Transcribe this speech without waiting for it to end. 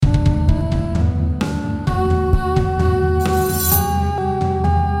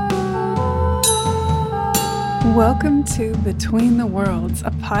Welcome to Between the Worlds, a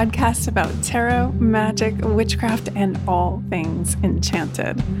podcast about tarot, magic, witchcraft, and all things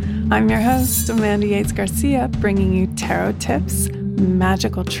enchanted. I'm your host, Amanda Yates Garcia, bringing you tarot tips,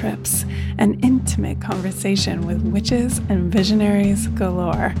 magical trips, and intimate conversation with witches and visionaries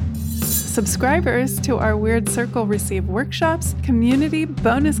galore. Subscribers to our Weird Circle receive workshops, community,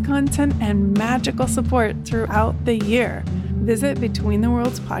 bonus content, and magical support throughout the year. Visit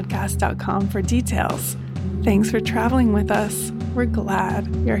BetweenTheWorldsPodcast.com for details. Thanks for traveling with us. We're glad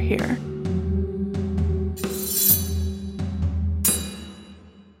you're here.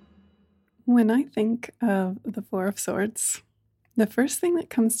 When I think of the Four of Swords, the first thing that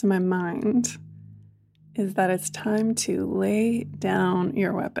comes to my mind is that it's time to lay down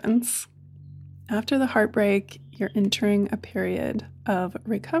your weapons. After the heartbreak, you're entering a period of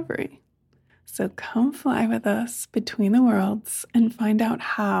recovery. So come fly with us between the worlds and find out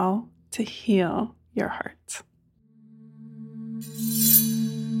how to heal your heart.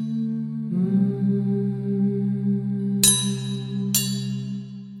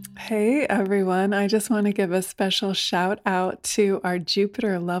 Hey everyone, I just want to give a special shout out to our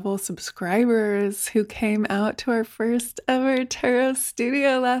Jupiter level subscribers who came out to our first ever tarot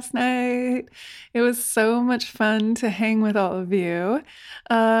studio last night. It was so much fun to hang with all of you.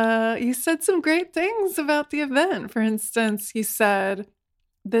 You said some great things about the event. For instance, you said,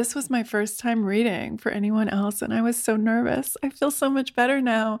 "This was my first time reading for anyone else, and I was so nervous. I feel so much better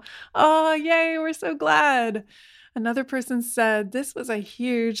now. Oh, yay, we're so glad." Another person said, "This was a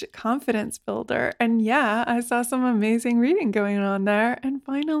huge confidence builder." And yeah, I saw some amazing reading going on there. And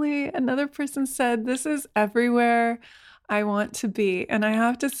finally, another person said, "This is everywhere I want to be." And I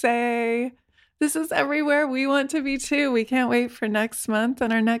have to say, this is everywhere we want to be too. We can't wait for next month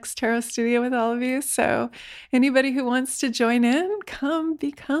and our next tarot studio with all of you. So anybody who wants to join in, come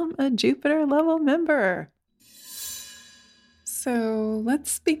become a Jupiter level member. So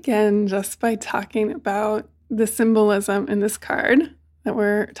let's begin just by talking about the symbolism in this card that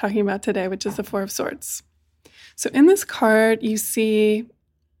we're talking about today, which is the Four of Swords. So in this card, you see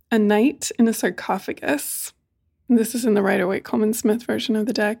a knight in a sarcophagus. This is in the Rider-Waite-Coleman-Smith version of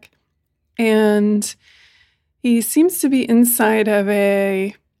the deck. And he seems to be inside of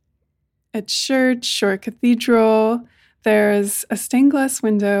a church or a cathedral. There's a stained glass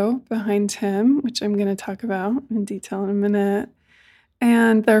window behind him, which I'm going to talk about in detail in a minute.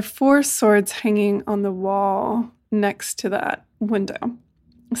 And there are four swords hanging on the wall next to that window.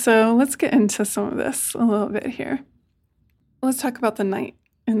 So let's get into some of this a little bit here. Let's talk about the knight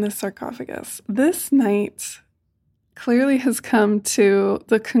in the sarcophagus. This knight clearly has come to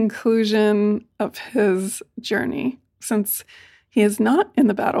the conclusion of his journey, since he is not in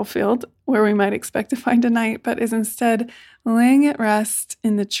the battlefield where we might expect to find a knight, but is instead laying at rest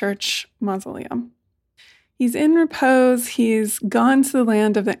in the church mausoleum. He's in repose. He's gone to the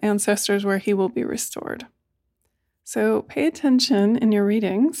land of the ancestors where he will be restored. So pay attention in your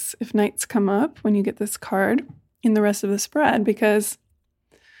readings if knights come up when you get this card in the rest of the spread, because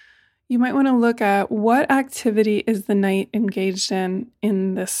you might want to look at what activity is the knight engaged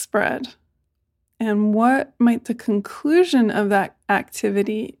in this spread, and what might the conclusion of that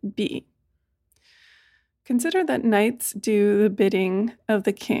activity be. Consider that knights do the bidding of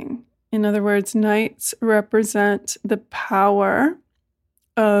the king. In other words, knights represent the power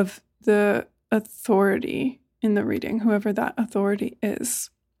of the authority in the reading, whoever that authority is.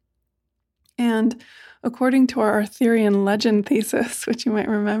 And according to our Arthurian legend thesis, which you might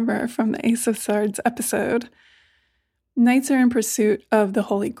remember from the Ace of Swords episode, knights are in pursuit of the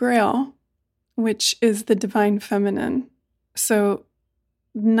Holy Grail, which is the divine feminine. So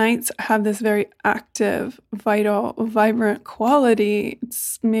knights have this very active, vital, vibrant quality.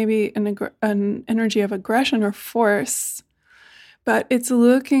 It's maybe an energy of aggression or force, but it's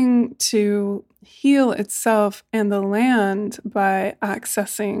looking to heal itself and the land by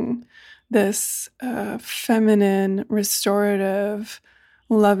accessing this feminine, restorative,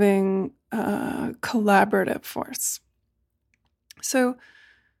 loving, collaborative force. So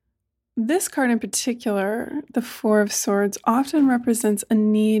this card in particular, the Four of Swords, often represents a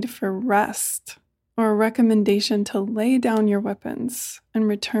need for rest or a recommendation to lay down your weapons and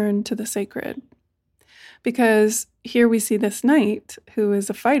return to the sacred. Because here we see this knight, who is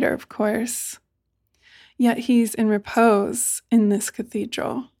a fighter, of course, yet he's in repose in this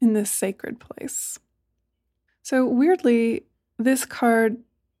cathedral, in this sacred place. So weirdly, this card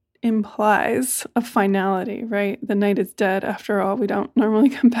implies a finality, right? The knight is dead after all. We don't normally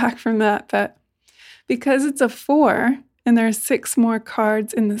come back from that, but because it's a 4 and there are 6 more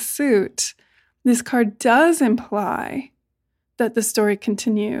cards in the suit, this card does imply that the story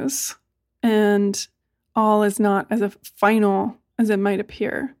continues and all is not as a final as it might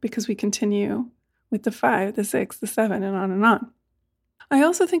appear, because we continue with the 5, the 6, the 7, and on and on. I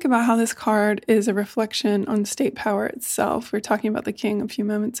also think about how this card is a reflection on state power itself. We were talking about the king a few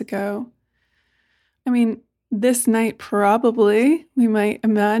moments ago. I mean, this knight probably, we might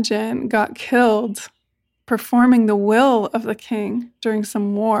imagine, got killed performing the will of the king during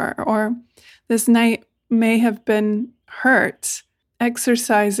some war, or this knight may have been hurt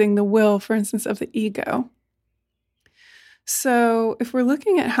exercising the will, for instance, of the ego. So if we're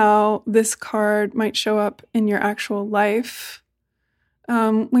looking at how this card might show up in your actual life,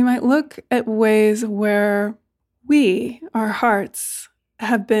 we might look at ways where our hearts,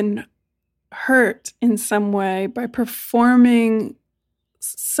 have been hurt in some way by performing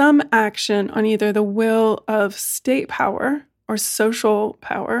some action on either the will of state power or social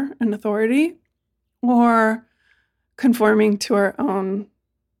power and authority, or conforming to our own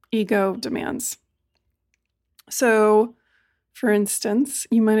ego demands. So, for instance,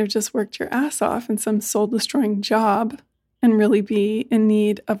 you might have just worked your ass off in some soul-destroying job and really be in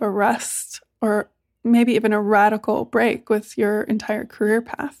need of a rest, or maybe even a radical break with your entire career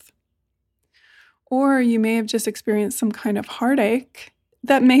path. Or you may have just experienced some kind of heartache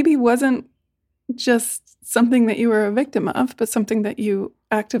that maybe wasn't just something that you were a victim of, but something that you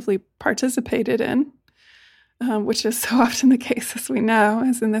actively participated in, which is so often the case, as we know,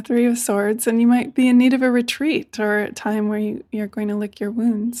 as in the 3 of Swords. And you might be in need of a retreat or a time where you're going to lick your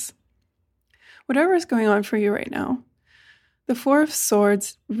wounds. Whatever is going on for you right now, the 4 of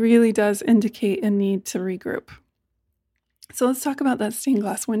Swords really does indicate a need to regroup. So let's talk about that stained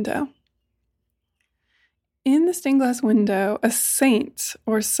glass window. In the stained glass window, a saint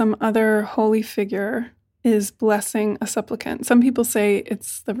or some other holy figure is blessing a supplicant. Some people say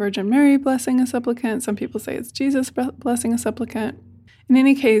it's the Virgin Mary blessing a supplicant. Some people say it's Jesus blessing a supplicant. In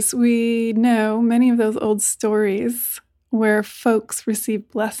any case, we know many of those old stories where folks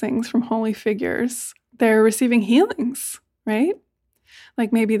receive blessings from holy figures. They're receiving healings, right?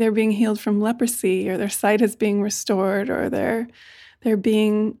 Like maybe they're being healed from leprosy, or their sight is being restored, or they're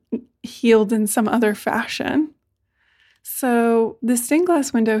being healed in some other fashion. So the stained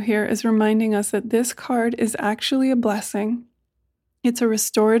glass window here is reminding us that this card is actually a blessing. It's a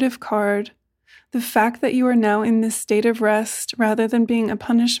restorative card. The fact that you are now in this state of rest rather than being a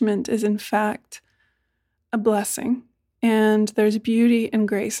punishment is in fact a blessing. And there's beauty and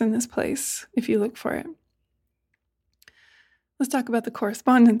grace in this place if you look for it. Let's talk about the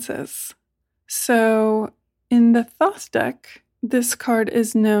correspondences. So in the Thoth deck, this card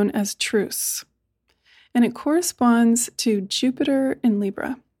is known as Truce, and it corresponds to Jupiter in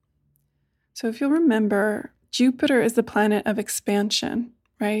Libra. So if you'll remember, Jupiter is the planet of expansion,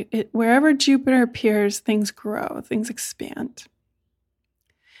 right? Wherever Jupiter appears, things grow, things expand.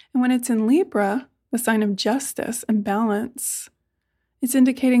 And when it's in Libra, the sign of justice and balance, it's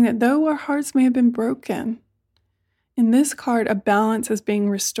indicating that though our hearts may have been broken, in this card, a balance is being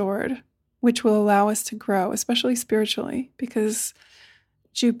restored, which will allow us to grow, especially spiritually, because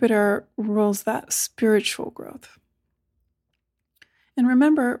Jupiter rules that spiritual growth. And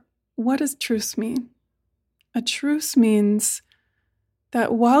remember, what does truce mean? A truce means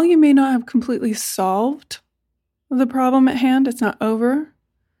that while you may not have completely solved the problem at hand, it's not over,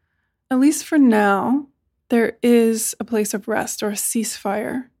 at least for now, there is a place of rest or a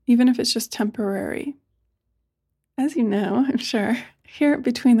ceasefire, even if it's just temporary. As you know, I'm sure, here at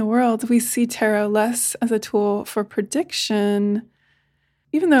Between the Worlds, we see tarot less as a tool for prediction,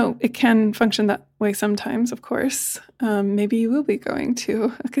 even though it can function that way sometimes, of course. Maybe you will be going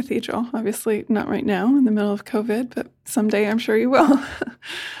to a cathedral, obviously not right now in the middle of COVID, but someday I'm sure you will.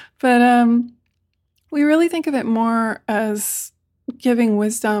 But we really think of it more as giving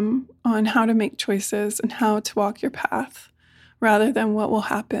wisdom on how to make choices and how to walk your path, rather than what will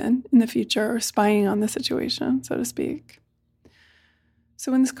happen in the future or spying on the situation, so to speak.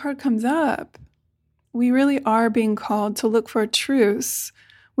 So when this card comes up, we really are being called to look for a truce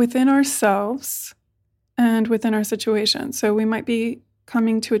within ourselves and within our situation. So we might be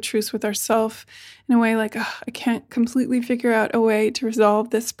coming to a truce with ourselves in a way like, I can't completely figure out a way to resolve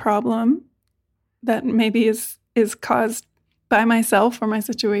this problem that maybe is caused by myself or my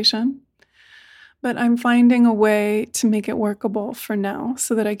situation. But I'm finding a way to make it workable for now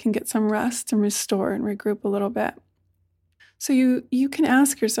so that I can get some rest and restore and regroup a little bit. So you can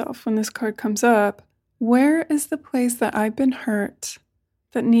ask yourself when this card comes up, where is the place that I've been hurt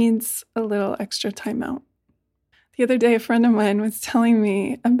that needs a little extra time out? The other day, a friend of mine was telling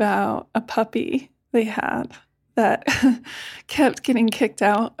me about a puppy they had that kept getting kicked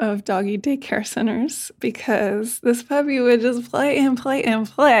out of doggy daycare centers because this puppy would just play and play and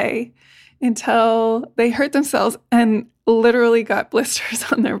play until they hurt themselves and literally got blisters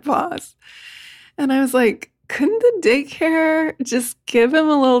on their paws. And I was like, couldn't the daycare just give him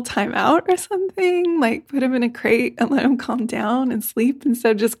a little time out or something? Like put him in a crate and let him calm down and sleep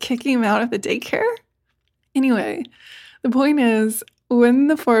instead of just kicking him out of the daycare? Anyway, the point is, when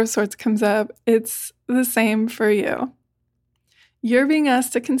the Four of Swords comes up, it's the same for you. You're being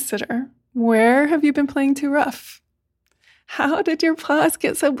asked to consider, where have you been playing too rough? How did your paws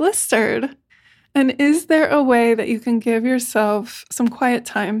get so blistered? And is there a way that you can give yourself some quiet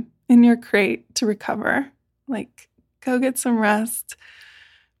time in your crate to recover? Like, go get some rest,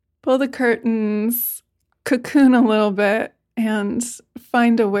 pull the curtains, cocoon a little bit, and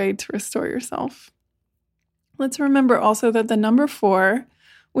find a way to restore yourself. Let's remember also that the number 4,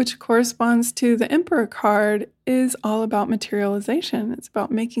 which corresponds to the Emperor card, is all about materialization. It's about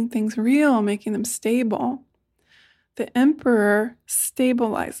making things real, making them stable. The Emperor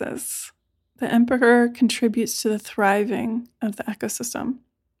stabilizes. The Emperor contributes to the thriving of the ecosystem.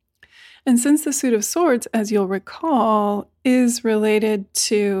 And since the Suit of Swords, as you'll recall, is related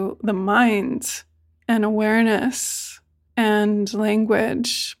to the mind and awareness and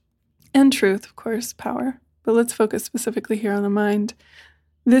language and truth, of course, power. But let's focus specifically here on the mind.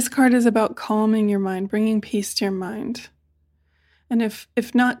 This card is about calming your mind, bringing peace to your mind. And if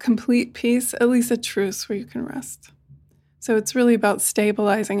not complete peace, at least a truce where you can rest. So it's really about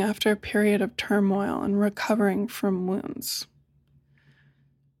stabilizing after a period of turmoil and recovering from wounds.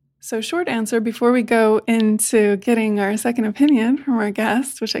 So short answer before we go into getting our second opinion from our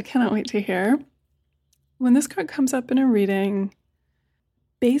guest, which I cannot wait to hear. When this card comes up in a reading,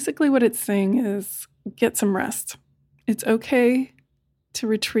 basically what it's saying is get some rest. It's okay to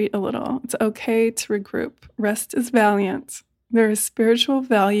retreat a little. It's okay to regroup. Rest is valiant. There is spiritual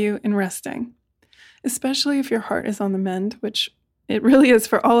value in resting, especially if your heart is on the mend, which it really is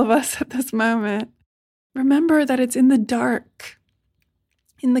for all of us at this moment. Remember that it's in the dark,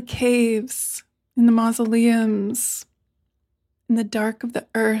 in the caves, in the mausoleums, in the dark of the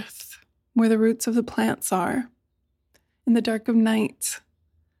earth, where the roots of the plants are, in the dark of night,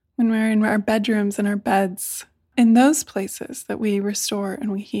 when we're in our bedrooms and our beds, in those places that we restore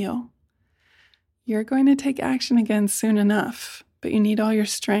and we heal. You're going to take action again soon enough, but you need all your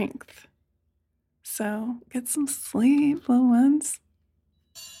strength. So get some sleep, little ones.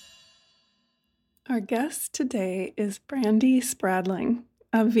 Our guest today is Brandi Spradling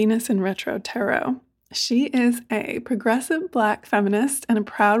of Venus in Retro Tarot. She is a progressive Black feminist and a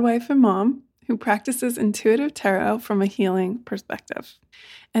proud wife and mom who practices intuitive tarot from a healing perspective.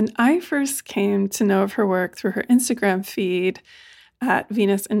 And I first came to know of her work through her Instagram feed at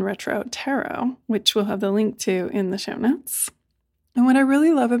Venus in Retro Tarot, which we'll have the link to in the show notes. And what I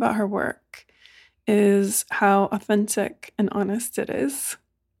really love about her work is how authentic and honest it is.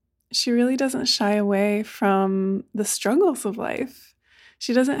 She really doesn't shy away from the struggles of life.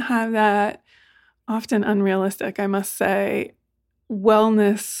 She doesn't have that often unrealistic, I must say,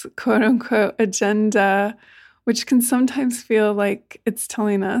 wellness, quote unquote, agenda, which can sometimes feel like it's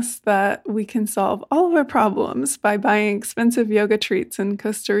telling us that we can solve all of our problems by buying expensive yoga treats in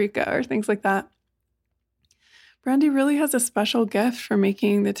Costa Rica or things like that. Brandi really has a special gift for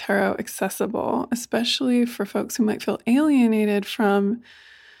making the tarot accessible, especially for folks who might feel alienated from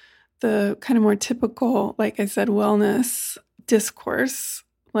the kind of more typical, like I said, wellness discourse.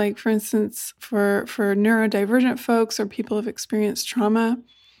 Like, for instance, for neurodivergent folks or people who've experienced trauma,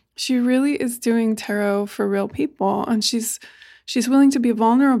 she really is doing tarot for real people. And she's willing to be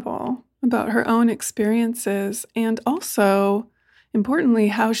vulnerable about her own experiences and also, importantly,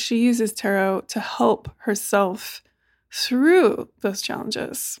 how she uses tarot to help herself through those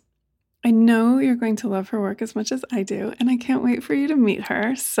challenges. I know you're going to love her work as much as I do, and I can't wait for you to meet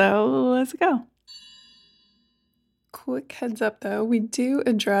her. So let's go. Quick heads up, though, we do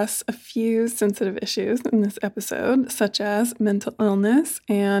address a few sensitive issues in this episode, such as mental illness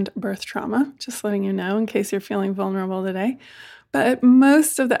and birth trauma, just letting you know in case you're feeling vulnerable today. But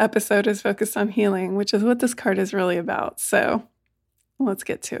most of the episode is focused on healing, which is what this card is really about. So let's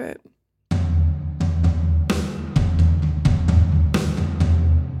get to it.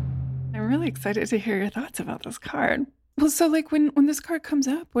 I'm really excited to hear your thoughts about this card. Well, so like when this card comes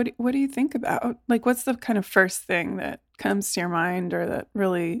up, what do you think about? Like, what's the kind of first thing that comes to your mind or that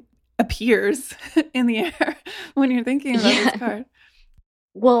really appears in the air when you're thinking about this card?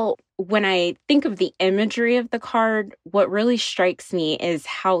 Well, when I think of the imagery of the card, what really strikes me is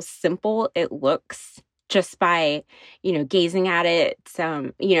how simple it looks just by, gazing at it.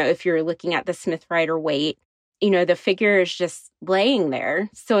 If you're looking at the Smith Rider-Waite, the figure is just laying there.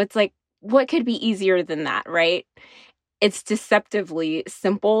 So it's like, what could be easier than that, right? It's deceptively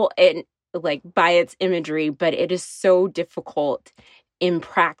simple. And like by its imagery, but it is so difficult in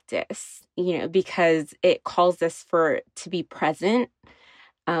practice, because it calls us to be present.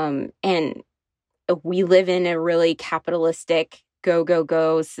 And we live in a really capitalistic go, go,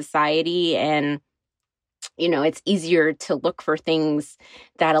 go society. And, it's easier to look for things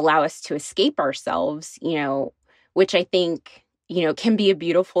that allow us to escape ourselves, which I think, can be a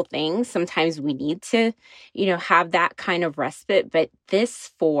beautiful thing. Sometimes we need to, have that kind of respite. But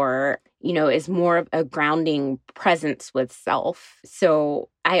this is more of a grounding presence with self. So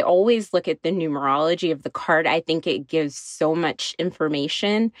I always look at the numerology of the card. I think it gives so much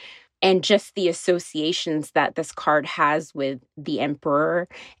information, and just the associations that this card has with the Emperor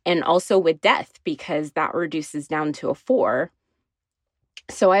and also with death, because that reduces down to a 4.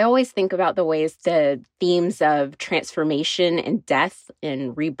 So I always think about the ways the themes of transformation and death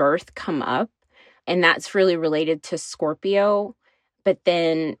and rebirth come up. And that's really related to Scorpio. But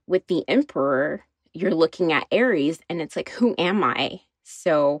then with the Emperor, you're looking at Aries, and it's like, who am I?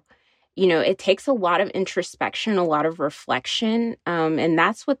 So, it takes a lot of introspection, a lot of reflection. And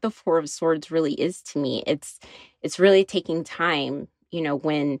that's what the 4 of Swords really is to me. It's really taking time,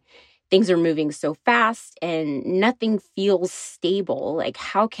 when things are moving so fast and nothing feels stable. Like,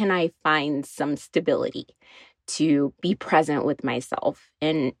 how can I find some stability to be present with myself?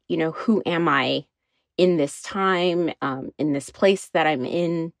 And, who am I in this time, in this place that I'm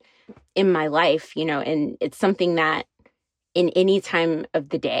in my life, and it's something that in any time of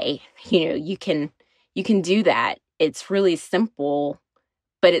the day, you can do that. It's really simple,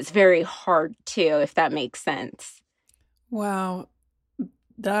 but it's very hard too, if that makes sense. Wow.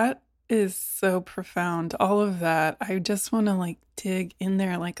 That is so profound. All of that. I just want to dig in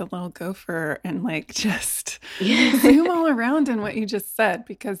there like a little gopher and just zoom all around in what you just said,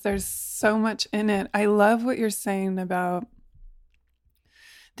 because there's so much in it. I love what you're saying about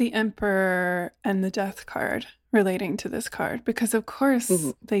the Emperor and the Death card relating to this card, because of course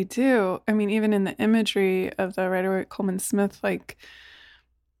they do. I mean, even in the imagery of the Rider-Waite-Coleman-Smith, it's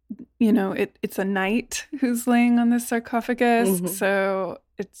a knight who's laying on this sarcophagus. So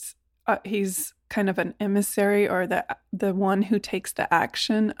it's he's kind of an emissary, or the one who takes the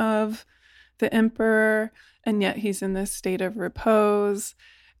action of the Emperor, and yet he's in this state of repose,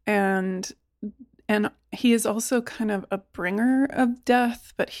 and he is also kind of a bringer of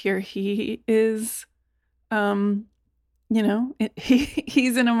death. But here he is,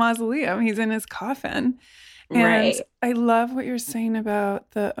 he's in a mausoleum. He's in his coffin. And right. I love what you're saying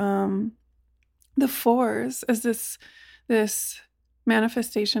about the 4s as this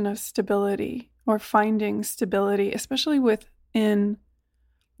manifestation of stability, or finding stability, especially within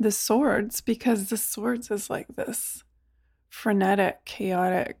the Swords, because the Swords is like this frenetic,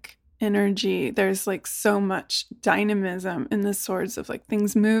 chaotic energy. There's so much dynamism in the Swords of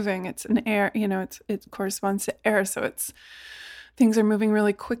things moving. It's an air, it corresponds to air, so it's things are moving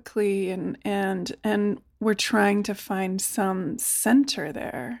really quickly, and we're trying to find some center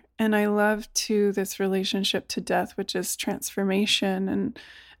there. And I love too this relationship to death, which is transformation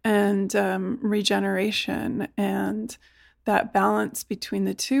and regeneration, and that balance between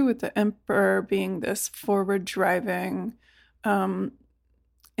the two, with the Emperor being this forward driving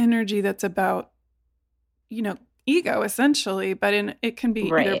energy that's about ego, essentially, but it can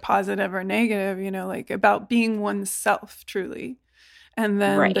be either positive or negative, about being oneself truly. And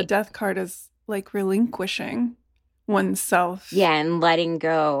then the Death card is relinquishing oneself. Yeah, and letting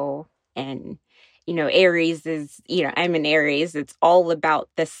go. And, Aries is, I'm an Aries. It's all about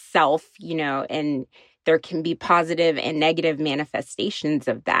the self, and there can be positive and negative manifestations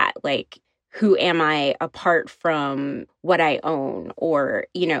of that. Who am I apart from what I own? Or,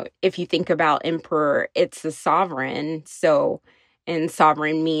 if you think about Emperor, it's the sovereign. So, and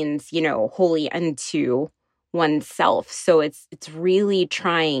sovereign means, holy unto oneself. So it's really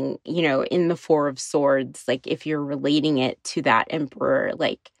trying, in the 4 of Swords, if you're relating it to that Emperor,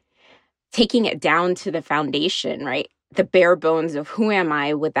 taking it down to the foundation, right? The bare bones of who am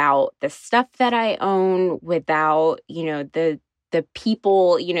I without the stuff that I own, without, the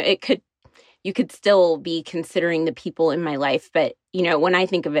people, you could still be considering the people in my life. But, when I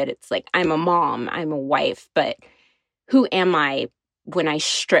think of it, it's I'm a mom, I'm a wife, but who am I when I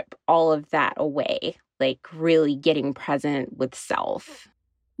strip all of that away? Really getting present with self.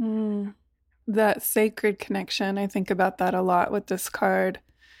 That sacred connection. I think about that a lot with this card.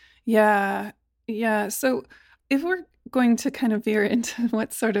 Yeah. Yeah. So if we're going to kind of veer into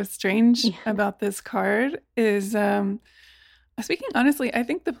what's sort of strange about this card is, speaking honestly, I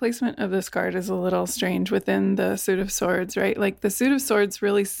think the placement of this card is a little strange within the Suit of Swords, right? The Suit of Swords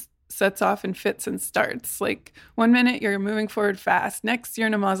really sets off in fits and starts. Like, one minute you're moving forward fast, next you're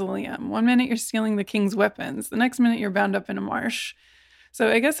in a mausoleum. One minute you're stealing the king's weapons, the next minute you're bound up in a marsh. So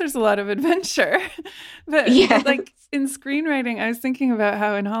I guess there's a lot of adventure. but Yes. like in screenwriting, I was thinking about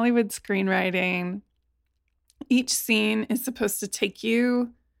how in Hollywood screenwriting, each scene is supposed to take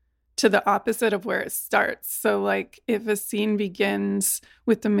you to the opposite of where it starts. So like if a scene begins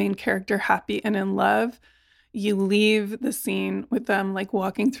with the main character happy and in love, you leave the scene with them like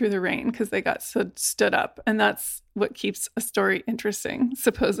walking through the rain because they got stood up. And that's what keeps a story interesting,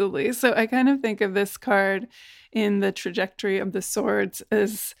 supposedly. So I kind of think of this card in the trajectory of the swords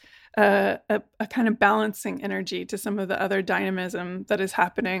as a kind of balancing energy to some of the other dynamism that is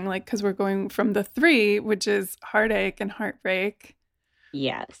happening. Like, because we're going from the 3, which is heartache and heartbreak,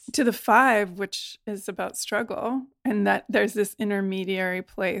 Yes. to the 5, which is about struggle, and that there's this intermediary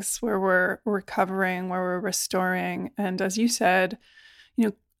place where we're recovering, where we're restoring. And as you said,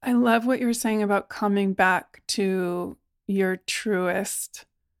 I love what you were saying about coming back to your truest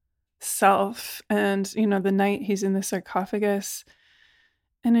self. And, the night he's in the sarcophagus,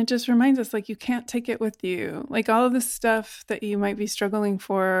 and it just reminds us, like, you can't take it with you. Like, all of the stuff that you might be struggling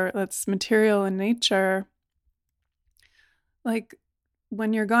for that's material in nature, like,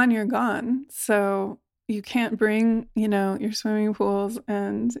 when you're gone, you're gone. So you can't bring, your swimming pools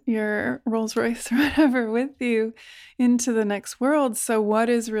and your Rolls Royce or whatever with you into the next world. So what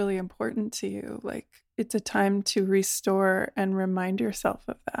is really important to you? Like, it's a time to restore and remind yourself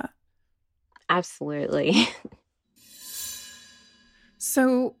of that. Absolutely.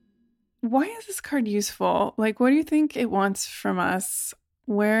 So why is this card useful? Like, what do you think it wants from us?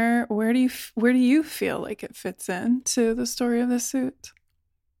 Where do you feel like it fits into the story of the suit?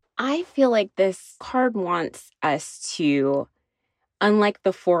 I feel like this card wants us to, unlike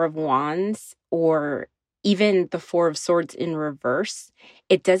the Four of Wands or even the Four of Swords in reverse,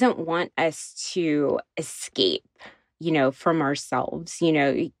 it doesn't want us to escape, from ourselves,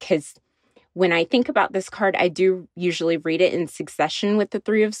 because when I think about this card, I do usually read it in succession with the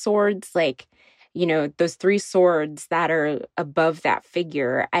Three of Swords, like, those 3 swords that are above that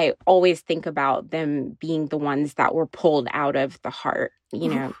figure. I always think about them being the ones that were pulled out of the heart,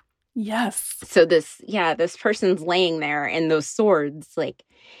 Ooh, yes. So this person's laying there and those swords, like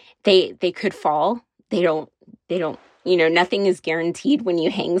they could fall. They don't, nothing is guaranteed when you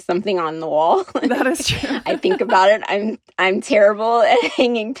hang something on the wall. That is true. I think about it. I'm terrible at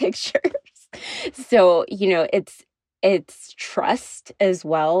hanging pictures. So, it's trust as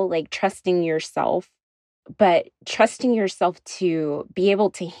well, like trusting yourself, but trusting yourself to be able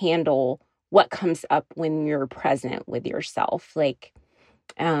to handle what comes up when you're present with yourself. Like,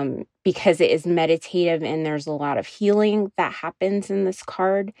 because it is meditative and there's a lot of healing that happens in this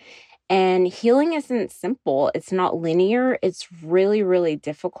card. And healing isn't simple. It's not linear. It's really, really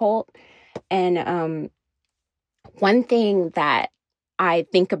difficult. And one thing that I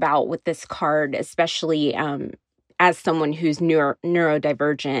think about with this card, especially as someone who's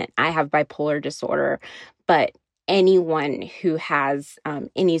neurodivergent, I have bipolar disorder, but anyone who has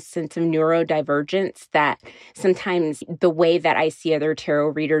any sense of neurodivergence, that sometimes the way that I see other tarot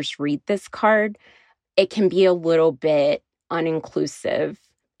readers read this card, it can be a little bit uninclusive.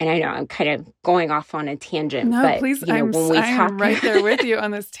 And I know I'm kind of going off on a tangent. No, but, please, I'm right there with you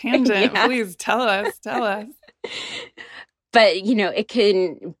on this tangent. Yeah. Please tell us. But, it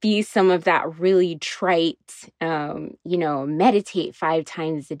can be some of that really trite, meditate 5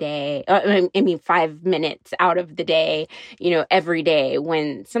 times a day. 5 minutes out of the day, every day,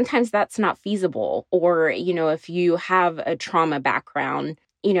 when sometimes that's not feasible. Or, if you have a trauma background,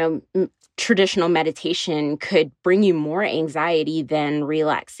 traditional meditation could bring you more anxiety than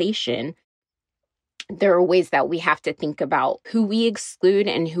relaxation. There are ways that we have to think about who we exclude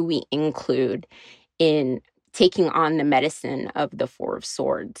and who we include in taking on the medicine of the Four of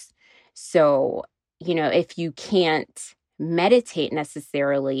Swords. So, if you can't meditate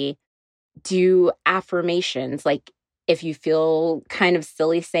necessarily, do affirmations. Like, if you feel kind of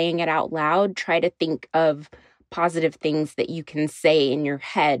silly saying it out loud, try to think of positive things that you can say in your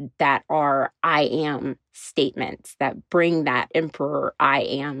head that are I am statements that bring that Emperor I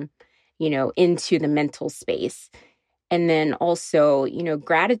am, into the mental space. And then also,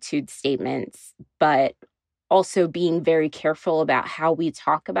 gratitude statements, but also being very careful about how we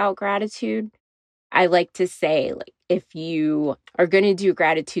talk about gratitude. I like to say, like, if you are going to do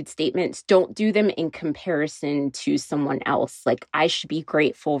gratitude statements, don't do them in comparison to someone else. Like, I should be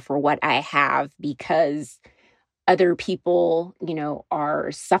grateful for what I have because other people,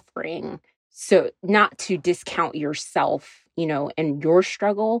 are suffering. So not to discount yourself, and your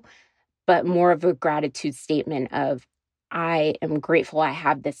struggle, but more of a gratitude statement of, I am grateful I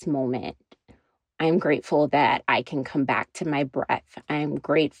have this moment. I'm grateful that I can come back to my breath. I'm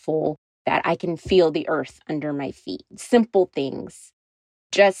grateful that I can feel the earth under my feet. Simple things.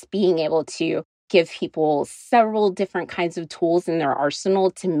 Just being able to give people several different kinds of tools in their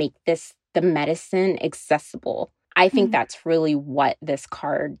arsenal to make this, the medicine, accessible. I think that's really what this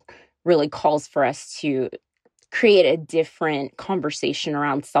card really calls for us to create a different conversation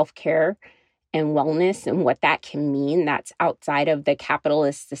around self-care and wellness and what that can mean that's outside of the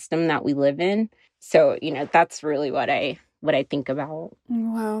capitalist system that we live in. So, that's really what I think about.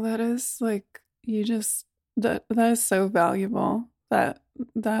 Wow, that is like that is so valuable. That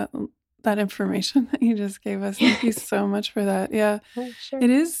information that you just gave us. Thank you so much for that. Yeah. Oh, sure. It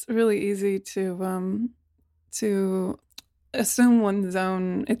is really easy to assume one's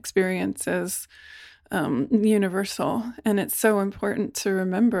own experience as universal, and it's so important to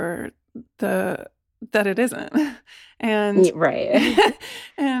remember that it isn't. And right.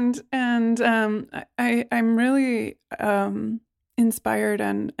 I'm really inspired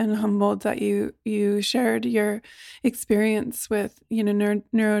and humbled that you shared your experience with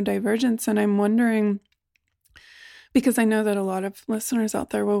neurodivergence. And I'm wondering, because I know that a lot of listeners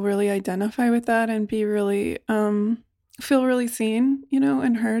out there will really identify with that and be really feel really seen,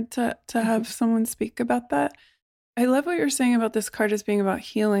 and heard to have someone speak about that. I love what you're saying about this card as being about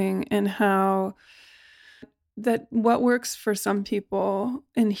healing, and how that what works for some people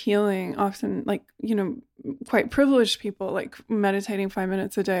in healing, often quite privileged people, like meditating 5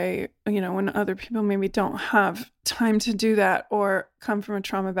 minutes a day, when other people maybe don't have time to do that, or come from a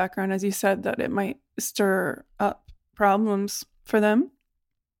trauma background, as you said, that it might stir up problems for them.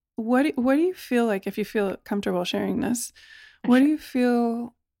 What do you feel like, if you feel comfortable sharing this, what do you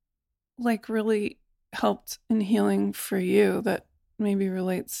feel like really helped in healing for you that maybe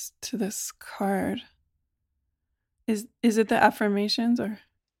relates to this card? Is it the affirmations, or?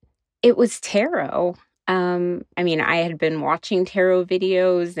 It was tarot. I had been watching tarot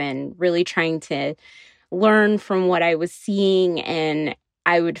videos and really trying to learn from what I was seeing, and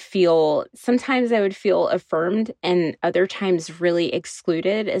sometimes I would feel affirmed and other times really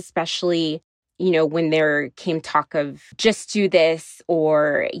excluded, especially, when there came talk of just do this,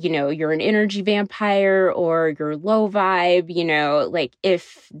 or, you're an energy vampire, or you're low vibe, like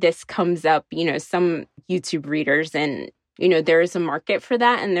if this comes up, some YouTube readers, and, there is a market for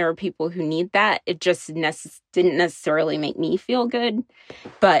that and there are people who need that. It just didn't necessarily make me feel good.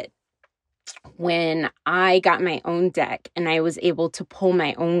 But when I got my own deck and I was able to pull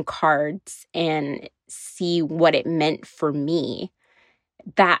my own cards and see what it meant for me,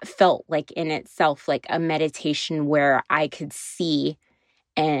 that felt like in itself like a meditation where I could see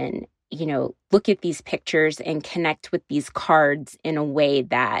and, look at these pictures and connect with these cards in a way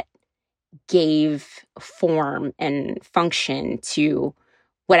that gave form and function to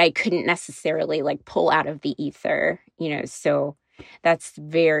what I couldn't necessarily like pull out of the ether, so that's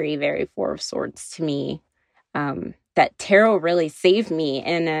very, very Four of Swords to me. That tarot really saved me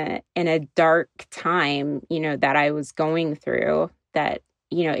in a dark time, that I was going through, that,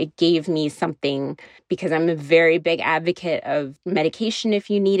 it gave me something, because I'm a very big advocate of medication if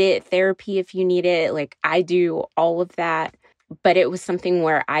you need it, therapy if you need it. Like I do all of that, but it was something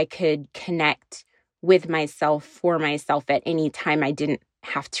where I could connect with myself for myself at any time. I didn't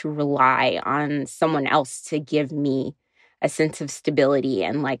have to rely on someone else to give me a sense of stability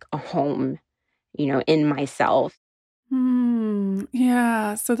and like a home, in myself.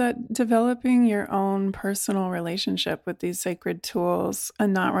 Yeah. So that developing your own personal relationship with these sacred tools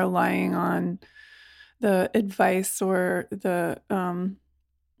and not relying on the advice or the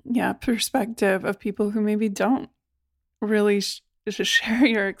perspective of people who maybe don't really share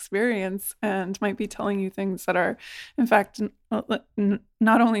your experience and might be telling you things that are, in fact,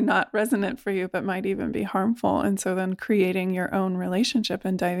 not only not resonant for you, but might even be harmful. And so then creating your own relationship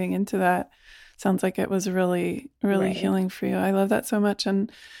and diving into that sounds like it was really, really right. Healing for you. I love that so much.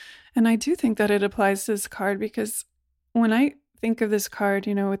 And I do think that it applies to this card, because when I think of this card,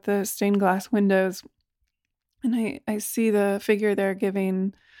 with the stained glass windows, and I see the figure there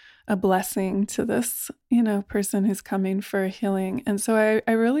giving a blessing to this, person who's coming for healing. And so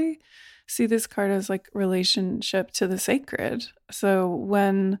I really see this card as like relationship to the sacred. So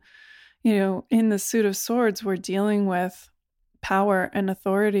when, in the Suit of Swords, we're dealing with power and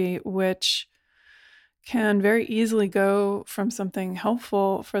authority, which can very easily go from something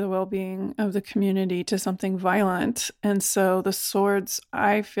helpful for the well-being of the community to something violent. And so the swords,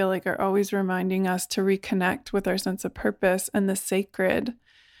 I feel like, are always reminding us to reconnect with our sense of purpose and the sacred,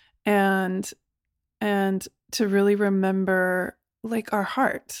 and to really remember like our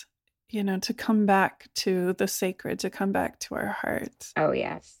heart, to come back to the sacred, to come back to our heart. Oh,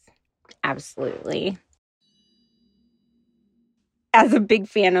 yes, absolutely. As a big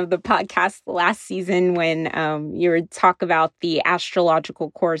fan of the podcast last season, when you would talk about the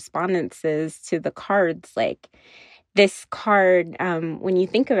astrological correspondences to the cards, like this card, when you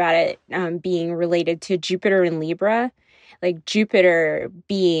think about it, being related to Jupiter and Libra, like Jupiter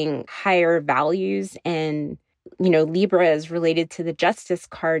being higher values, and Libra is related to the Justice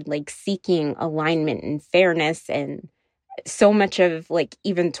card, like seeking alignment and fairness. And so much of like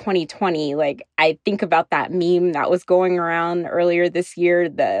even 2020, like I think about that meme that was going around earlier this year,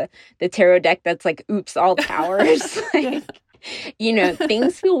 the tarot deck that's like oops all towers. Like,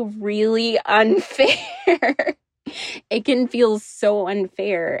 things feel really unfair. It can feel so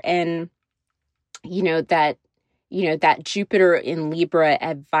unfair. And that Jupiter in Libra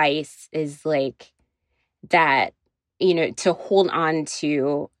advice is like that, to hold on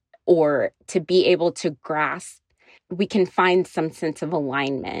to, or to be able to grasp. We can find some sense of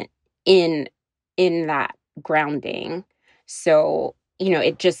alignment in that grounding. So,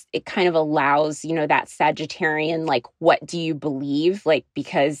 it kind of allows, that Sagittarian, like, what do you believe? Like,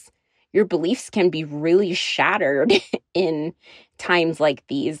 because your beliefs can be really shattered in times like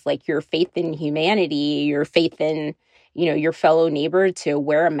these, like your faith in humanity, your faith in, your fellow neighbor to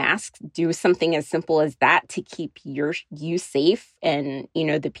wear a mask, do something as simple as that to keep you safe and,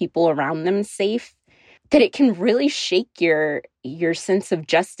 the people around them safe. That it can really shake your sense of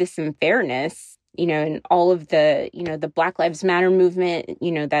justice and fairness, and all of the, the Black Lives Matter movement,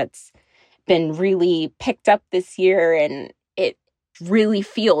 that's been really picked up this year. And it really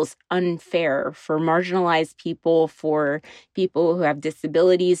feels unfair for marginalized people, for people who have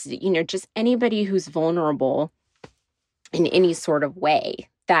disabilities, just anybody who's vulnerable in any sort of way,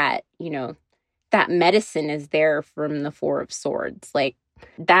 that, that medicine is there from the Four of Swords. Like,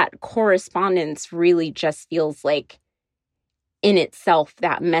 that correspondence really just feels like in itself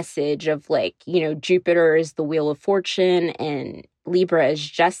that message of like, Jupiter is the wheel of fortune and Libra is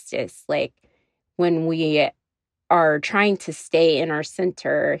justice. Like, when we are trying to stay in our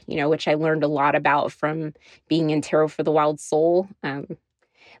center, which I learned a lot about from being in Tarot for the Wild Soul.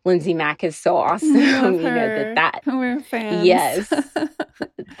 Lindsay Mack is so awesome. that we're fans. Yes.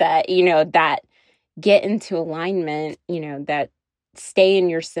 that, that get into alignment, that stay in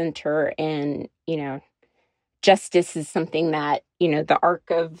your center. And, justice is something that, the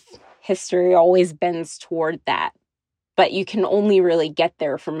arc of history always bends toward that. But you can only really get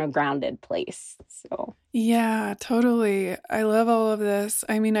there from a grounded place. So yeah, totally. I love all of this.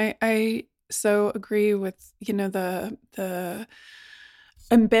 I mean, I so agree with, the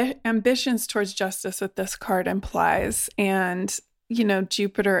ambitions towards justice that this card implies. And,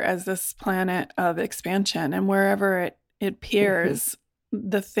 Jupiter as this planet of expansion, and wherever it appears,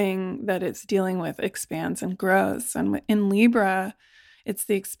 the thing that it's dealing with expands and grows. And in Libra, it's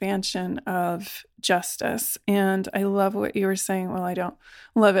the expansion of justice. And I love what you were saying. Well, I don't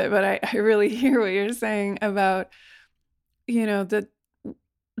love it, but I really hear what you're saying about, that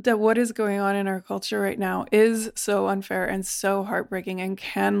what is going on in our culture right now is so unfair and so heartbreaking and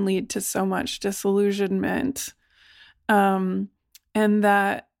can lead to so much disillusionment. And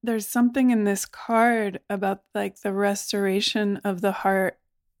that there's something in this card about like the restoration of the heart,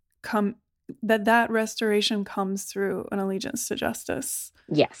 that restoration comes through an allegiance to justice.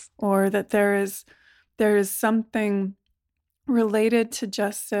 Yes. Or that there is something related to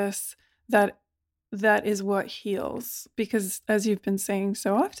justice that is what heals. Because as you've been saying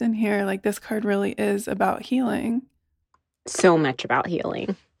so often here, like this card really is about healing. So much about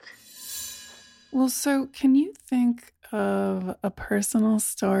healing. Well, so can you think of a personal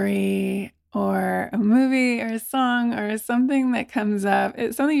story or a movie or a song or something that comes up?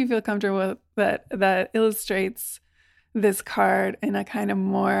 It's something you feel comfortable with that illustrates this card in a kind of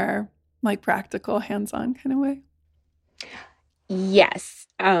more like practical, hands-on kind of way? Yes.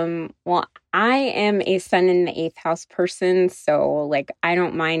 Well, I am a sun in the 8th house person, so like I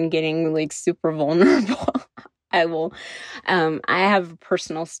don't mind getting like super vulnerable. I have a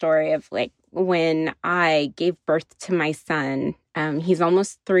personal story of like when I gave birth to my son. He's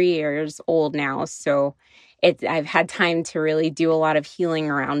almost 3 years old now, so I've had time to really do a lot of healing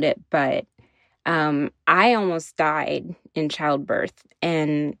around it, but I almost died in childbirth,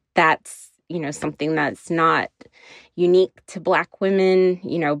 and that's, something that's not unique to Black women,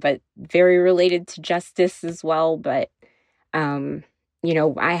 but very related to justice as well. But,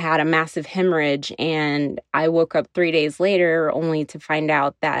 I had a massive hemorrhage, and I woke up 3 days later only to find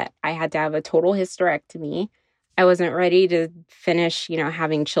out that I had to have a total hysterectomy. I wasn't ready to finish,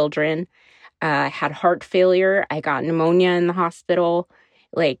 having children. I had heart failure. I got pneumonia in the hospital.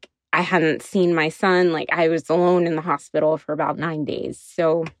 Like, I hadn't seen my son. Like, I was alone in the hospital for about 9 days.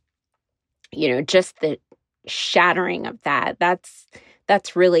 So, just the shattering of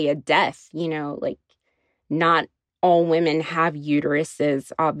that's really a death, like, not all women have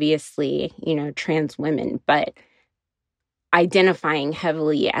uteruses, obviously, trans women, but identifying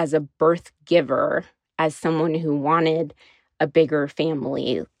heavily as a birth giver, as someone who wanted a bigger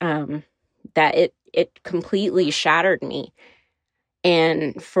family, that it completely shattered me.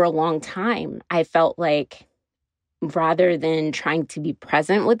 And for a long time, I felt like rather than trying to be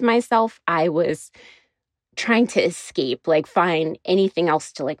present with myself, I was trying to escape, like find anything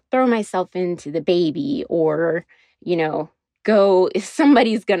else to like throw myself into the baby, or, go, if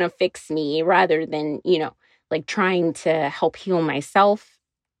somebody's gonna fix me, rather than, like trying to help heal myself.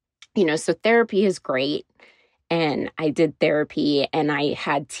 So therapy is great. And I did therapy, and I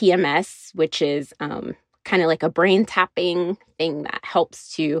had TMS, which is kind of like a brain tapping thing that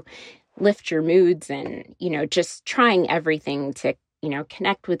helps to lift your moods, and, just trying everything to,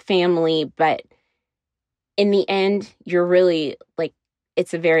 connect with family. But in the end, you're really like,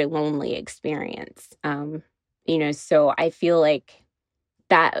 it's a very lonely experience. So I feel like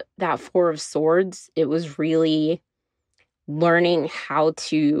that Four of Swords, it was really learning how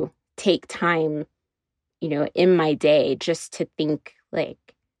to take time, in my day, just to think like,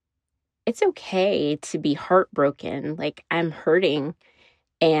 it's okay to be heartbroken. Like, I'm hurting,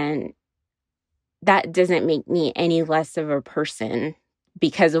 and that doesn't make me any less of a person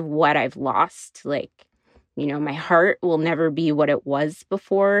because of what I've lost. Like, my heart will never be what it was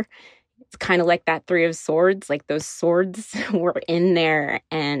before. It's kind of like that Three of Swords, like those swords were in there,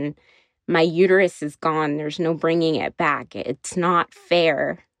 and my uterus is gone. There's no bringing it back. It's not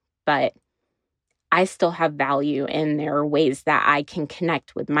fair, but I still have value, and there are ways that I can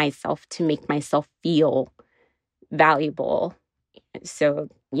connect with myself to make myself feel valuable. So,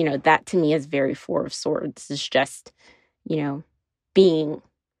 that to me is very Four of Swords. It's just, being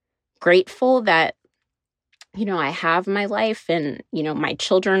grateful that, I have my life, and, my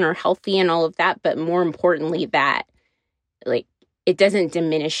children are healthy and all of that. But more importantly, that, like, it doesn't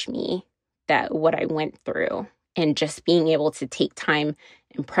diminish me, that what I went through, and just being able to take time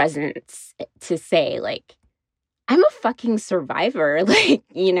and presence to say, like, I'm a fucking survivor, like,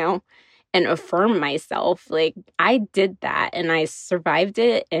 and affirm myself. Like, I did that, and I survived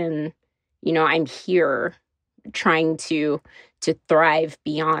it, and, I'm here trying to thrive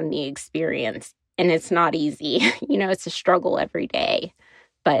beyond the experience. And it's not easy. It's a struggle every day.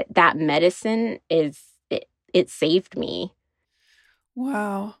 But that medicine it saved me.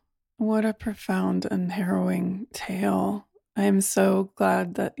 Wow. What a profound and harrowing tale. I'm so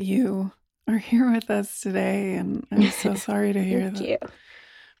glad that you are here with us today. And I'm so sorry to hear Thank you.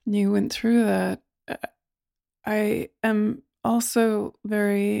 you went through that. I am also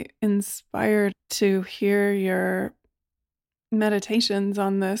very inspired to hear your meditations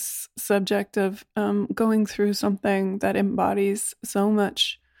on this subject of going through something that embodies so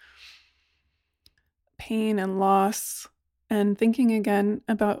much pain and loss, and thinking again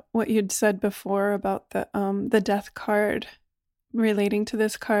about what you'd said before about the death card, relating to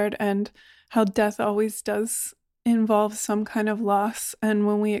this card, and how death always does involve some kind of loss. And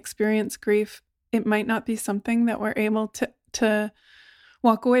when we experience grief, it might not be something that we're able to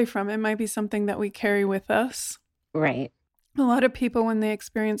walk away from. It might be something that we carry with us. Right. A lot of people, when they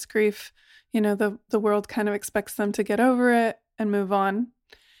experience grief, the world kind of expects them to get over it and move on.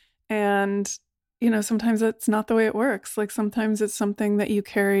 And, sometimes it's not the way it works. Like, sometimes it's something that you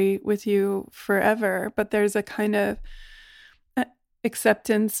carry with you forever, but there's a kind of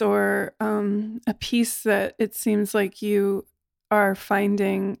acceptance, or a peace that it seems like you are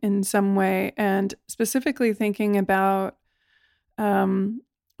finding in some way. And specifically thinking about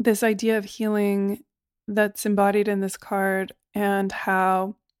this idea of healing that's embodied in this card, and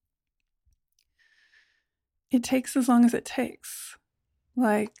how it takes as long as it takes.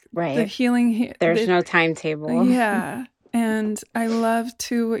 Like, right. The healing there's no timetable. Yeah. And I love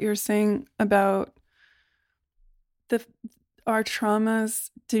too what you're saying about our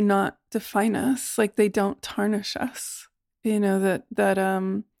traumas do not define us. Like, they don't tarnish us. That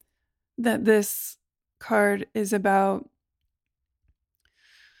this card is about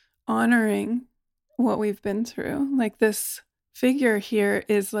honoring what we've been through. Like, this figure here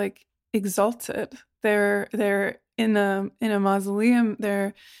is like exalted. They're in a mausoleum.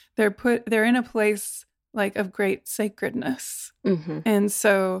 They're in a place like of great sacredness. Mm-hmm. And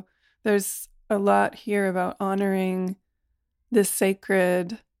so there's a lot here about honoring the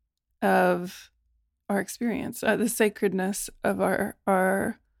sacred of our experience, the sacredness of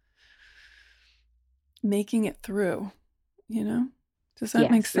our making it through, Does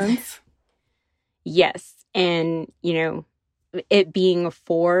that make Yes. sense? Yes. And, it being a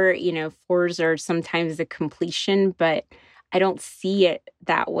 4, 4s are sometimes a completion, but I don't see it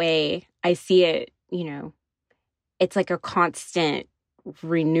that way. I see it, it's like a constant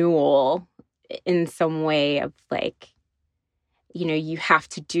renewal in some way of like, you have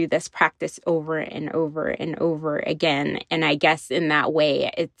to do this practice over and over and over again. And I guess in that way,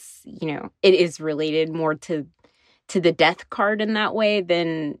 it's, it is related more to the death card in that way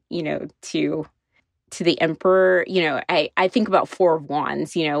than, to the emperor. I think about 4 of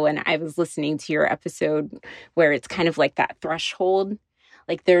Wands, when I was listening to your episode where it's kind of like that threshold.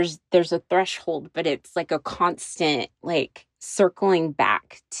 Like there's a threshold, but it's like a constant like circling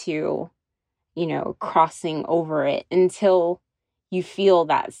back to, crossing over it until you feel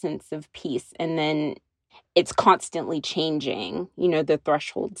that sense of peace. And then it's constantly changing, the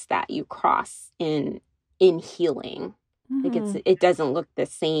thresholds that you cross in healing. Like it doesn't look the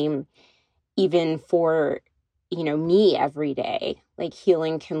same even for, me every day. Like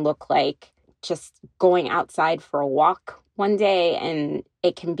healing can look like just going outside for a walk one day, and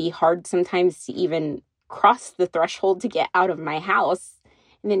it can be hard sometimes to even cross the threshold to get out of my house.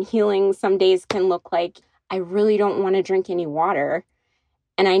 And then healing some days can look like I really don't want to drink any water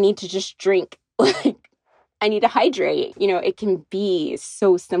and I need to just drink, like I need to hydrate. It can be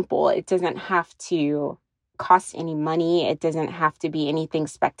so simple. It doesn't have to cost any money. It doesn't have to be anything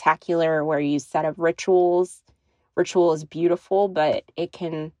spectacular where you set up rituals. Ritual is beautiful, but it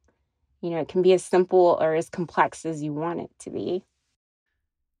can, it can be as simple or as complex as you want it to be.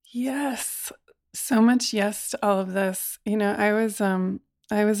 Yes. So much yes to all of this. I was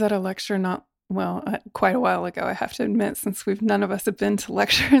at a lecture quite a while ago, I have to admit, since none of us have been to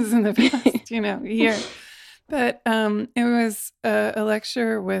lectures in the past, year. But it was a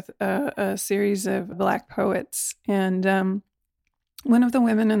lecture with a series of Black poets. And one of the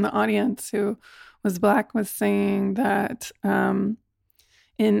women in the audience who was Black was saying that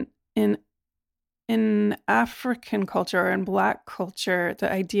in African culture or in Black culture,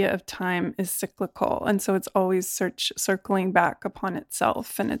 the idea of time is cyclical. And so it's always circling back upon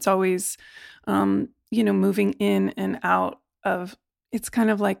itself. And it's always, moving in and out of, it's kind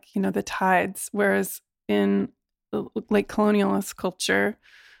of like, the tides. Whereas in like colonialist culture,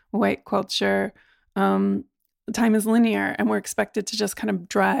 white culture, time is linear and we're expected to just kind of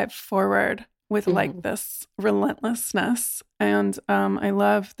drive forward with like this relentlessness. And I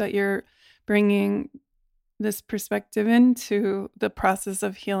love that you're bringing this perspective into the process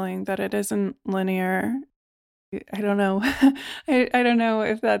of healing, that it isn't linear. I don't know. I don't know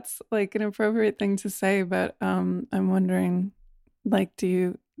if that's like an appropriate thing to say, but I'm wondering, like, do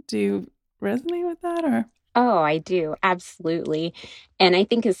you resonate with that or? Oh, I do. Absolutely. And I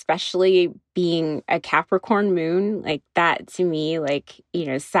think especially being a Capricorn moon, like that to me, like,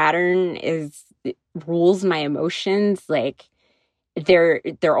 Saturn rules my emotions. Like there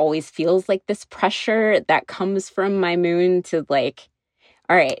always feels like this pressure that comes from my moon to like,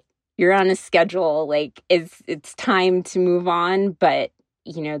 all right, you're on a schedule, like it's time to move on. But,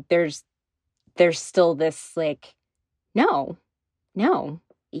 there's still this like, no,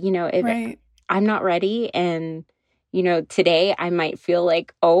 if Right. I'm not ready. And, today I might feel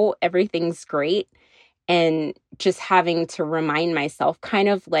like, oh, everything's great. And just having to remind myself, kind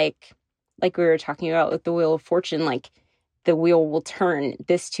of like we were talking about with the Wheel of Fortune, like the wheel will turn,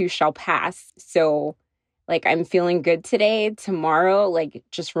 this too shall pass. So like I'm feeling good today, tomorrow, like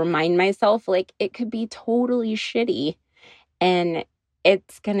just remind myself, like it could be totally shitty and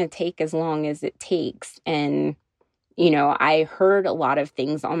it's going to take as long as it takes. And I heard a lot of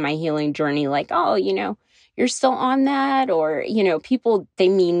things on my healing journey, like, oh, you're still on that. Or, people, they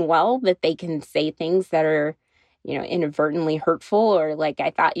mean well, that they can say things that are, inadvertently hurtful, or like, I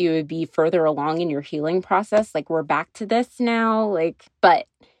thought you would be further along in your healing process. Like, we're back to this now. Like, but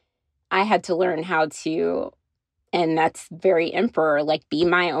I had to learn how to, and that's very emperor, like, be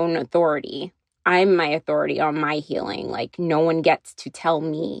my own authority. I'm my authority on my healing. Like, no one gets to tell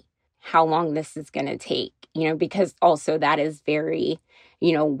me how long this is going to take, because also that is very,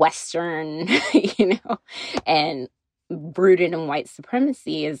 Western, and rooted in white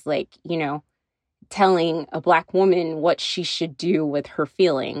supremacy is like, telling a Black woman what she should do with her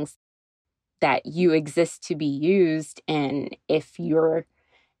feelings, that you exist to be used. And if you're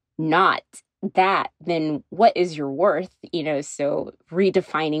not that, then what is your worth? So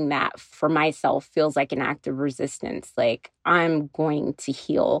redefining that for myself feels like an act of resistance. Like, I'm going to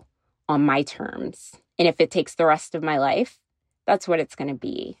heal on my terms. And if it takes the rest of my life, that's what it's going to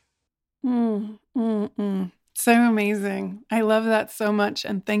be. So amazing. I love that so much.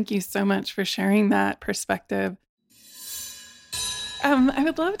 And thank you so much for sharing that perspective. I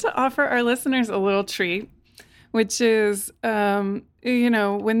would love to offer our listeners a little treat, which is,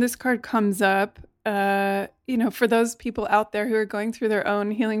 when this card comes up, for those people out there who are going through their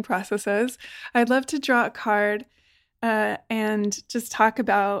own healing processes, I'd love to draw a card and just talk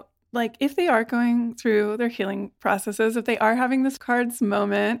about, like, if they are going through their healing processes, if they are having this card's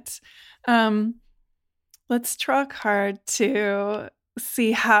moment, let's draw a card to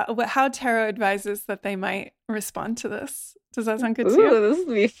see how tarot advises that they might respond to this. Does that sound good to you? Ooh, this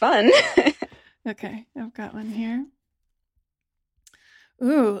will be fun. Okay, I've got one here.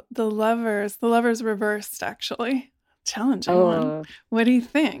 Ooh, the lovers reversed, actually. Challenging one. What do you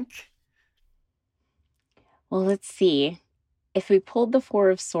think? Well, let's see. If we pulled the Four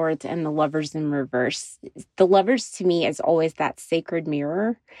of Swords and the lovers in reverse, the lovers to me is always that sacred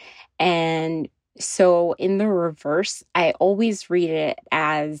mirror. And so in the reverse, I always read it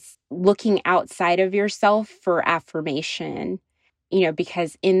as looking outside of yourself for affirmation,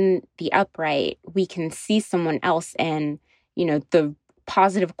 because in the upright, we can see someone else and, the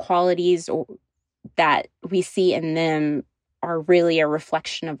positive qualities that we see in them are really a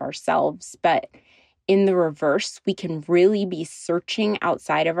reflection of ourselves. But in the reverse, we can really be searching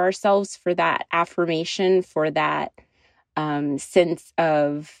outside of ourselves for that affirmation, for that sense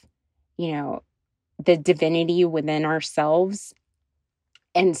of, the divinity within ourselves.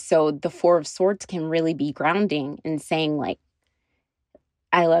 And so the Four of Swords can really be grounding and saying, like,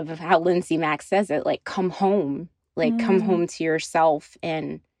 I love how Lindsay Mack says it, like, come home, come home to yourself,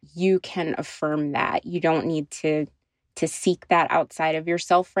 and you can affirm that. You don't need to seek that outside of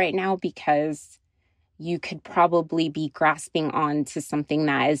yourself right now, because you could probably be grasping on to something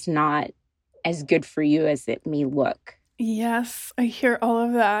that is not as good for you as it may look. Yes, I hear all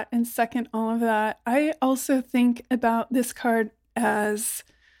of that and second all of that. I also think about this card as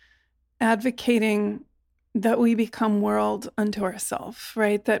advocating that we become world unto ourselves,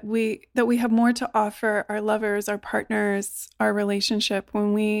 right? That we have more to offer our lovers, our partners, our relationship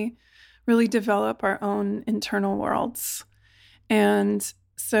when we really develop our own internal worlds. And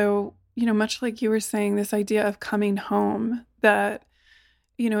so, much like you were saying, this idea of coming home, that,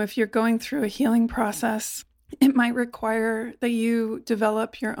 if you're going through a healing process, it might require that you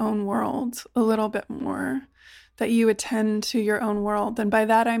develop your own world a little bit more, that you attend to your own world. And by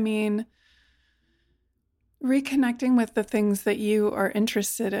that, I mean reconnecting with the things that you are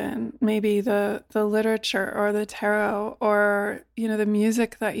interested in, maybe the literature or the tarot, or, the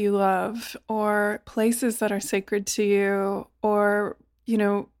music that you love, or places that are sacred to you, or,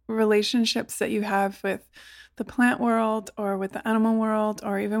 relationships that you have with the plant world or with the animal world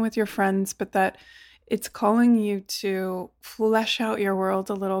or even with your friends, but that it's calling you to flesh out your world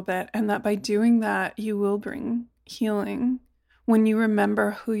a little bit, and that by doing that, you will bring healing when you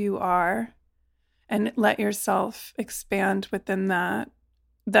remember who you are and let yourself expand within that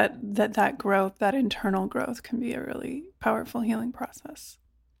growth, that internal growth can be a really powerful healing process.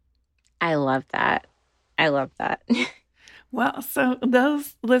 I love that. Well, so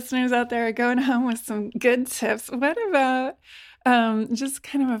those listeners out there are going home with some good tips. What about just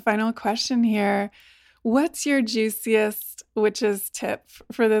kind of a final question here? What's your juiciest witch's tip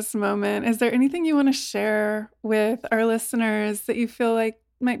for this moment? Is there anything you want to share with our listeners that you feel like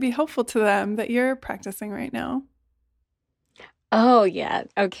might be helpful to them that you're practicing right now? Oh, yeah.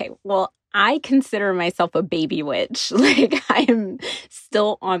 Okay. Well, I consider myself a baby witch. Like, I am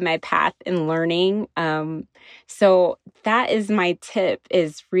still on my path in learning. So that is my tip,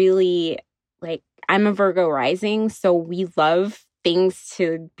 is really, like, I'm a Virgo rising, so we love things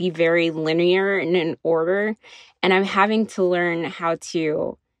to be very linear and in order. And I'm having to learn how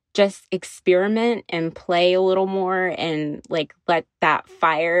to just experiment and play a little more, and, like, let that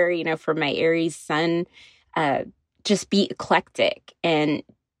fire, from my Aries sun, just be eclectic and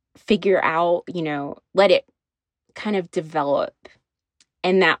figure out, let it kind of develop.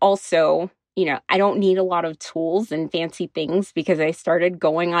 And that also, I don't need a lot of tools and fancy things, because I started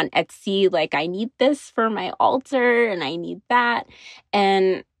going on Etsy, like, I need this for my altar and I need that.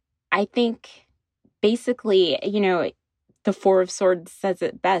 And I think basically, the Four of Swords says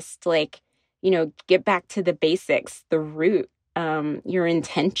it best, like, get back to the basics, the root. Your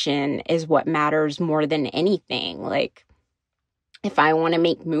intention is what matters more than anything. Like, if I want to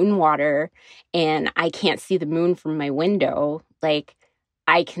make moon water and I can't see the moon from my window, like,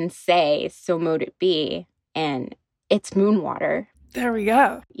 I can say, so mote it be, and it's moon water. There we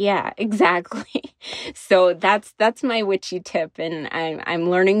go. Yeah, exactly. So that's my witchy tip, and I'm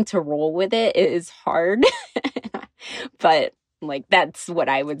learning to roll with it. It is hard, but, like, that's what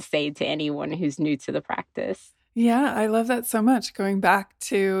I would say to anyone who's new to the practice. Yeah, I love that so much. Going back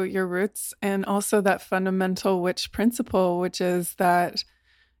to your roots and also that fundamental witch principle, which is that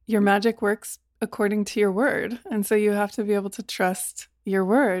your magic works according to your word. And so you have to be able to trust your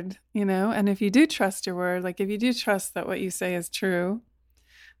word, And if you do trust your word, like if you do trust that what you say is true,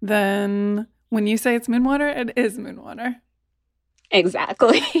 then when you say it's moon water, it is moon water.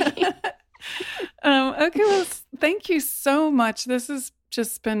 Exactly. Okay, well, thank you so much. This has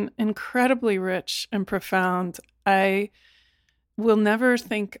just been incredibly rich and profound. I will never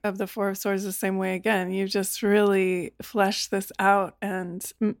think of the Four of Swords the same way again. You've just really fleshed this out and,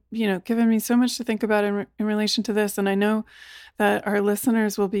 given me so much to think about in relation to this. And I know that our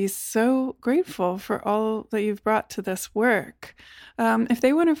listeners will be so grateful for all that you've brought to this work. If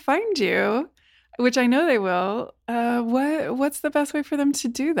they want to find you, which I know they will, what's the best way for them to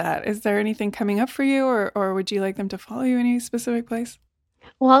do that? Is there anything coming up for you, or would you like them to follow you any specific place?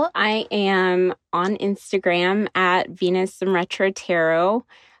 Well, I am on Instagram at Venus and Retro Tarot.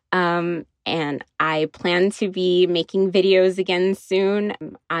 And I plan to be making videos again soon.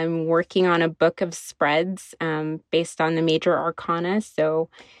 I'm working on a book of spreads based on the major arcana. So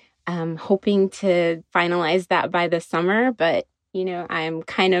I'm hoping to finalize that by the summer. But, I'm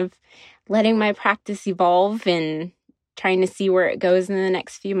kind of letting my practice evolve and trying to see where it goes in the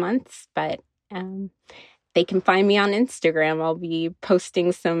next few months. But they can find me on Instagram. I'll be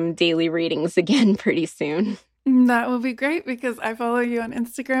posting some daily readings again pretty soon. That will be great because I follow you on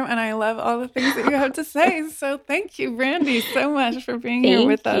Instagram and I love all the things that you have to say. So thank you, Brandy, so much for being here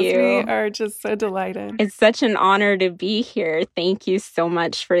with us. We are just so delighted. It's such an honor to be here. Thank you so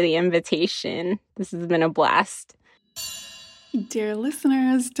much for the invitation. This has been a blast. Dear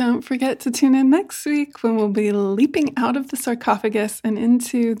listeners, don't forget to tune in next week when we'll be leaping out of the sarcophagus and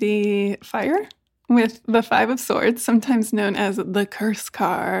into the fire with the Five of Swords, sometimes known as the curse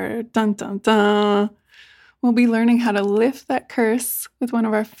card. Dun, dun, dun. We'll be learning how to lift that curse with one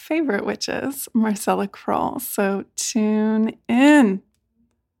of our favorite witches, Marcella Kroll. So tune in.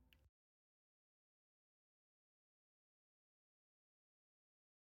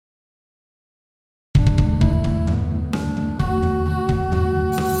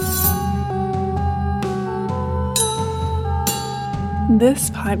 This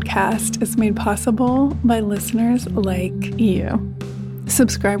podcast is made possible by listeners like you.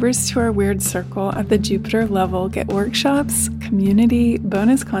 Subscribers to our Weird Circle at the Jupiter level get workshops, community,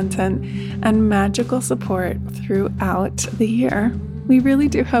 bonus content, and magical support throughout the year. We really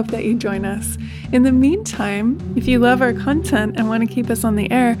do hope that you join us. In the meantime, if you love our content and want to keep us on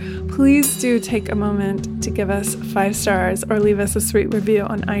the air, please do take a moment to give us 5 stars or leave us a sweet review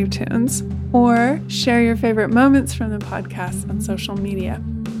on iTunes, or share your favorite moments from the podcast on social media.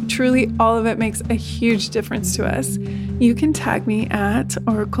 Truly, all of it makes a huge difference to us. You can tag me at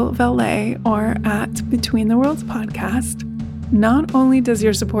Oracle Valet or at Between the Worlds Podcast. Not only does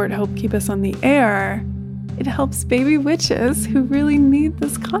your support help keep us on the air, it helps baby witches who really need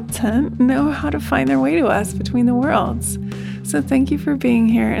this content know how to find their way to us between the worlds. So thank you for being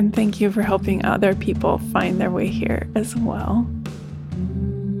here, and thank you for helping other people find their way here as well.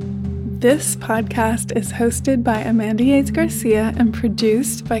 This podcast is hosted by Amanda Yates Garcia and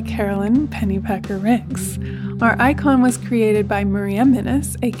produced by Carolyn Pennypacker Riggs. Our icon was created by Maria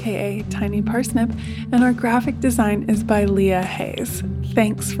Minnis, aka Tiny Parsnip, and our graphic design is by Leah Hayes.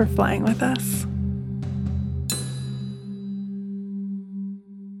 Thanks for flying with us.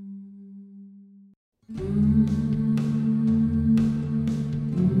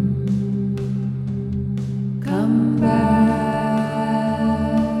 Come back.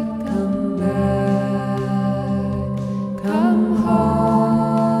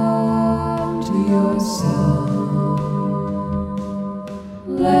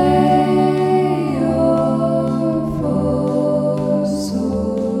 Let